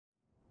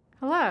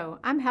Hello,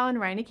 I'm Helen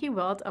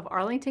Reinecke-Wilt of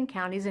Arlington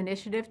County's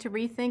Initiative to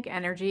Rethink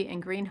Energy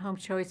and Green Home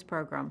Choice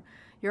program.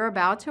 You're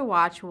about to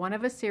watch one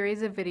of a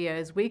series of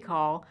videos we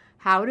call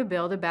How to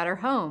Build a Better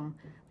Home,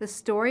 the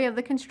story of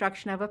the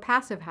construction of a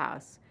passive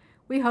house.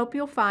 We hope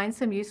you'll find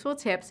some useful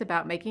tips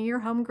about making your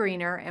home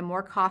greener and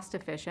more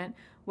cost-efficient,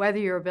 whether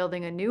you're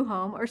building a new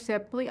home or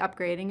simply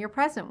upgrading your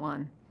present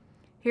one.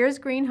 Here's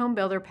green home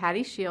builder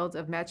Patty Shields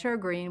of Metro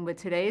Green with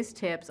today's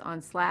tips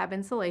on slab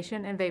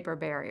insulation and vapor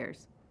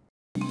barriers.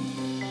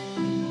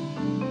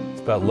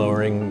 It's about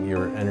lowering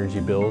your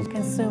energy bills.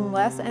 Consume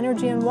less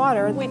energy and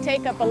water. We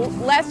take up a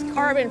less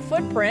carbon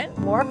footprint.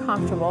 More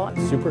comfortable.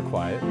 Super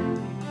quiet.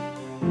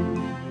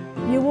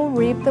 You will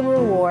reap the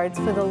rewards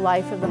for the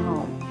life of the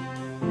home.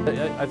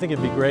 I think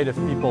it'd be great if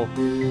people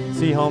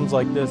see homes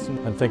like this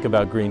and think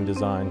about green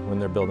design when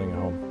they're building a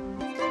home.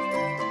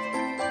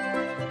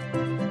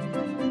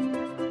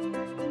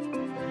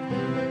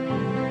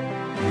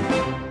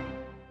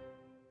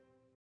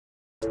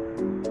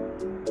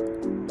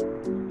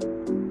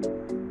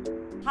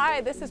 Hi,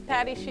 this is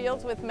Patty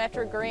Shields with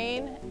Metro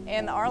Green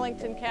and the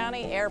Arlington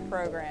County Air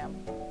Program.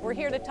 We're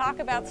here to talk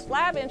about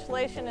slab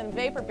insulation and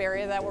vapor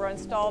barrier that were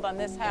installed on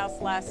this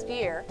house last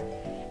year.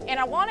 And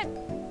I want to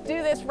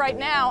do this right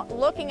now,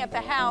 looking at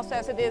the house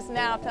as it is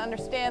now, to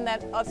understand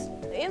that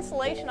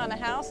insulation on a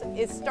house,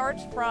 it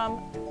starts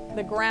from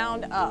the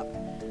ground up.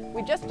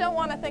 We just don't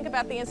want to think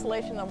about the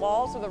insulation in the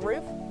walls or the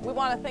roof. We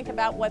want to think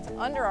about what's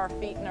under our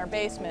feet in our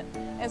basement.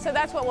 And so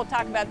that's what we'll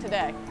talk about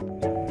today.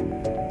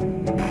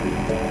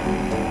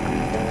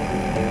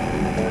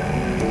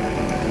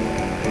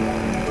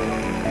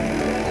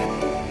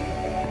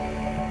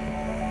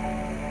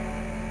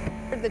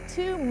 The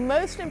two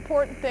most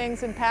important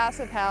things in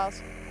passive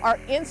house are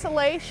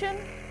insulation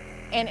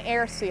and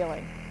air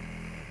sealing.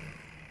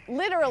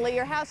 Literally,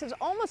 your house is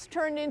almost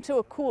turned into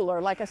a cooler,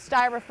 like a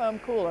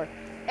styrofoam cooler.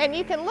 And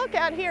you can look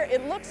out here,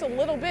 it looks a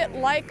little bit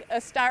like a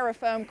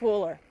styrofoam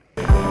cooler.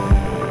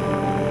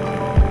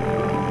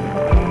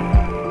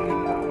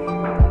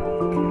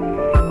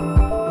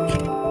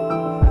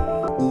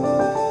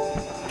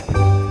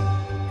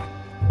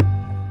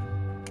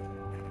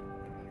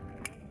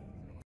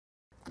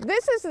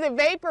 This is the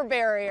vapor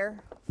barrier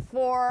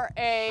for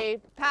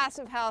a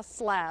passive house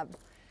slab.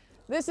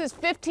 This is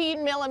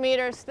 15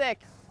 millimeters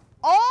thick.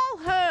 All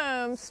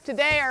homes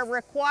today are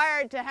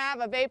required to have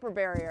a vapor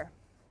barrier,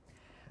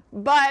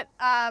 but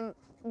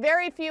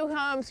very few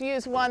homes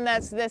use one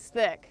that's this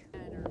thick.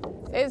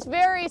 It's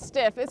very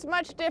stiff. It's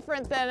much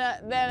different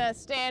than a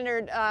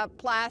standard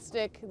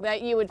plastic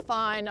that you would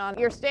find on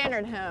your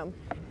standard home.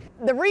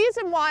 The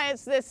reason why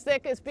it's this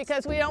thick is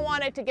because we don't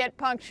want it to get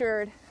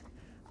punctured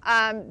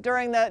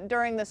during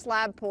the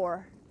slab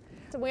pour.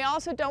 So we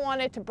also don't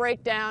want it to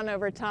break down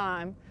over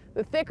time.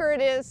 The thicker it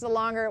is, the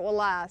longer it will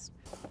last.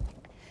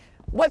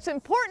 What's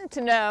important to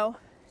know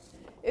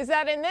is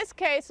that in this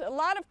case, a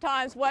lot of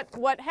times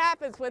what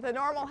happens with a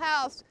normal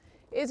house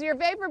is your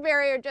vapor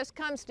barrier just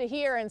comes to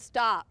here and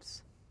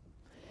stops.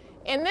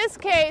 In this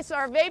case,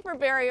 our vapor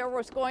barrier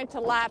was going to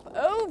lap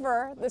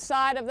over the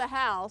side of the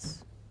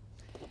house,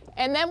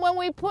 and then when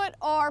we put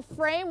our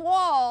frame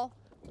wall,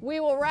 we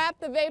will wrap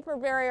the vapor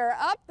barrier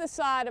up the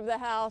side of the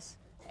house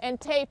and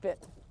tape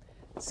it.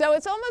 So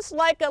it's almost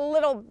like a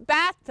little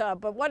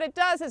bathtub, but what it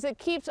does is it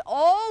keeps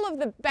all of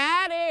the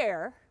bad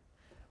air,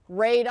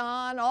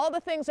 radon, all the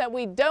things that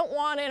we don't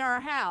want in our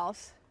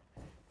house,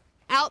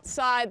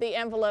 outside the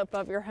envelope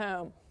of your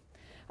home.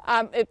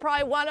 It's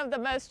probably one of the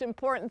most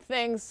important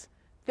things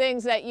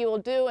that you will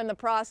do in the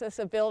process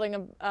of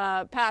building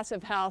a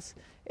passive house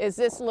is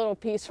this little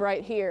piece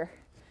right here.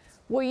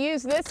 We'll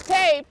use this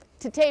tape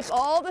to tape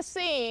all the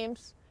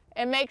seams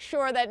and make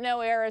sure that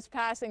no air is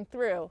passing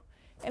through.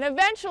 And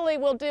eventually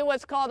we'll do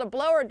what's called a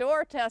blower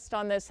door test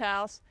on this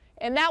house,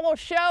 and that will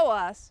show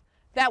us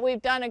that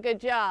we've done a good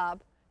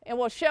job, and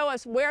will show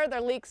us where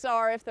the leaks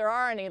are, if there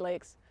are any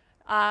leaks,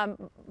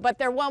 but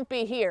there won't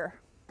be here.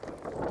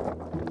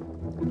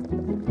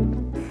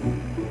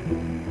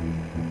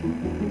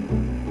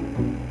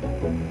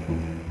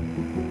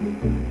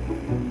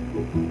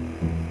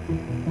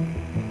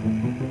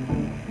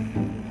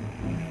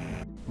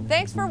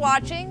 Thanks for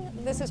watching.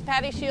 This is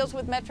Patty Shields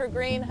with Metro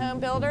Green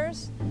Home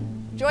Builders.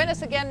 Join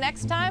us again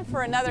next time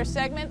for another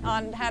segment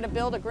on how to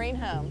build a green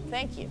home.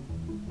 Thank you.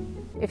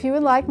 If you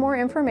would like more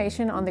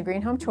information on the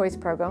Green Home Choice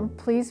program,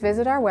 please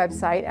visit our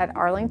website at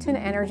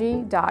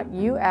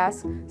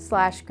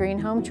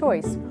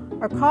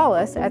arlingtonenergy.us/greenhomechoice or call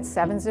us at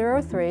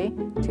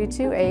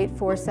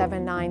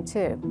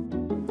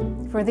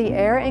 703-228-4792. For the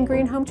Air and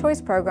Green Home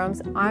Choice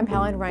programs, I'm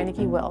Helen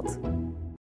Reinecke-Wilt.